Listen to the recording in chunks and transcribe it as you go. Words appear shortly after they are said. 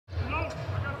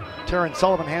Terrence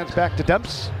Sullivan hands back to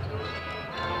Demps.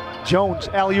 Jones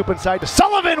alley-oop inside to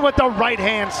Sullivan with the right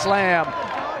hand slam.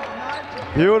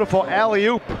 Beautiful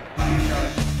alley-oop.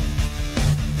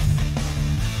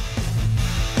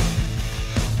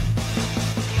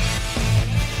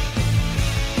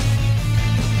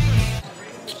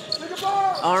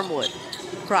 Armwood,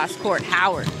 cross court,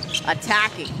 Howard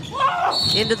attacking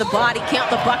into the body, count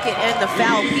the bucket and the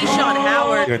foul. Keyshawn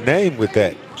Howard. Your name with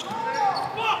that.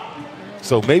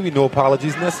 So maybe no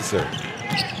apologies necessary.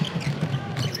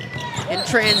 In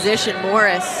transition,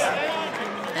 Morris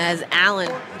as Allen.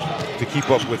 To keep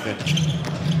up with him.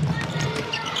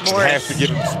 Morris has to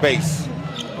give him space.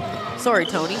 Sorry,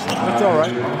 Tony. That's all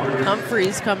right.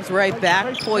 Humphreys comes right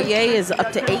back. Poirier is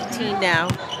up to 18 now.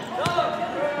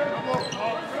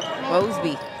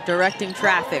 Mosby directing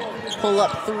traffic.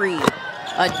 Pull-up three.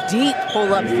 A deep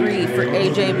pull-up three for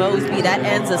A.J. Mosby. That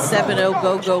ends a 7-0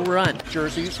 go-go run.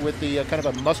 Jerseys with the kind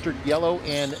of a mustard yellow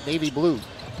and navy blue.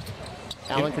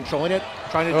 Allen controlling it,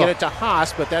 trying to get it to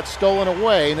Haas, but that's stolen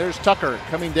away. And there's Tucker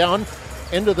coming down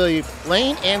into the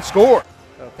lane and score.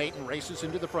 Peyton races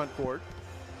into the front court.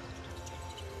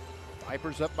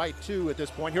 Vipers up by 2 at this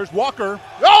point. Here's Walker.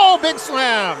 Oh, big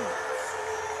slam!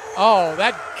 Oh,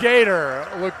 that Gator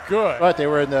looked good. But they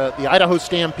were in the Idaho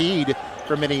Stampede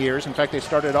for many years. In fact, they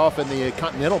started off in the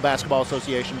Continental Basketball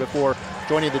Association before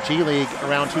joining the G League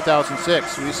around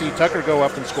 2006. We see Tucker go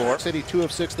up and score. City 2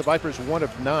 of 6, the Vipers 1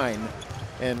 of 9.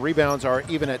 And rebounds are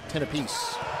even at 10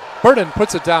 apiece. Burden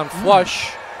puts it down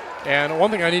flush. And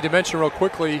one thing I need to mention real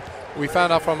quickly, we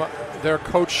found out from their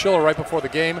coach Schiller right before the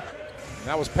game. And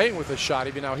that was Peyton with his shot.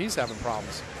 Even now he's having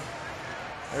problems.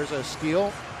 There's a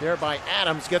steal there by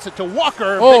Adams. Gets it to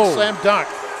Walker. Oh. Big slam dunk.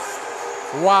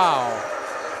 Wow.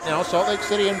 Now Salt Lake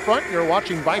City in front. You're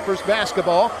watching Vipers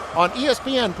basketball on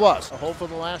ESPN+. A hole for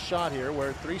the last shot here.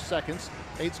 We're 3 seconds.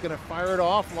 Tate's going to fire it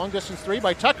off. Long distance three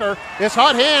by Tucker. His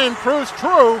hot hand proves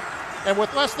true. And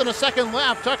with less than a second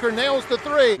left, Tucker nails the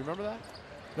three. You remember that?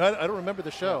 No, I don't remember the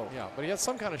show. Yeah, but he had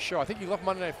some kind of show. I think he left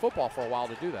Monday Night Football for a while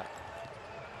to do that.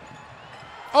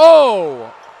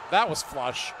 Oh, that was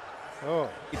flush. Oh.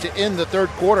 To end the third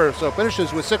quarter, so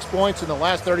finishes with 6 points in the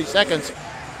last 30 seconds.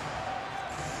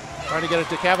 Trying to get it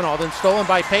to Kavanaugh, then stolen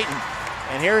by Peyton.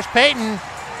 And here's Peyton.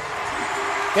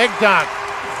 Big dunk.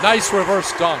 Nice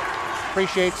reverse dunk.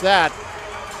 Appreciates that.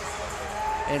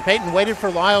 And Peyton waited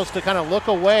for Lyles to kind of look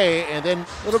away, and then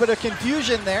a little bit of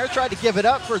confusion there. Tried to give it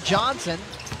up for Johnson.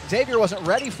 Xavier wasn't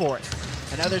ready for it.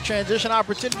 Another transition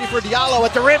opportunity for Diallo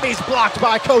at the rim. He's blocked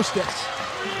by Costas.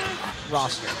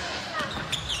 Roster.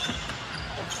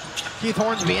 Keith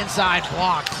Hornsby inside,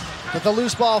 blocked. But the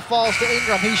loose ball falls to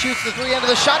Ingram. He shoots the three into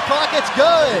the shot clock. It's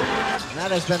good. And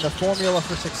that has been the formula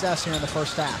for success here in the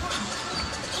first half.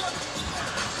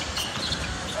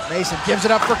 Mason gives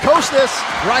it up for Costas.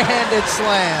 Right-handed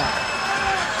slam.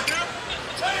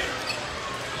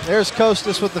 There's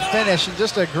Costas with the finish, and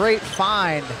just a great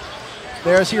find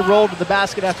there as he rolled to the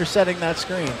basket after setting that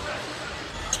screen.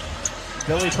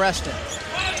 Billy Preston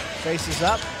faces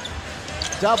up.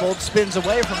 Doubled, spins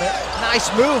away from it. Nice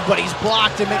move, but he's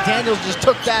blocked, and McDaniels just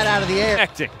took that out of the air.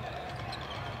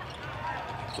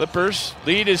 Clippers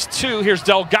lead is 2. Here's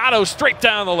Delgado straight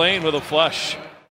down the lane with a flush.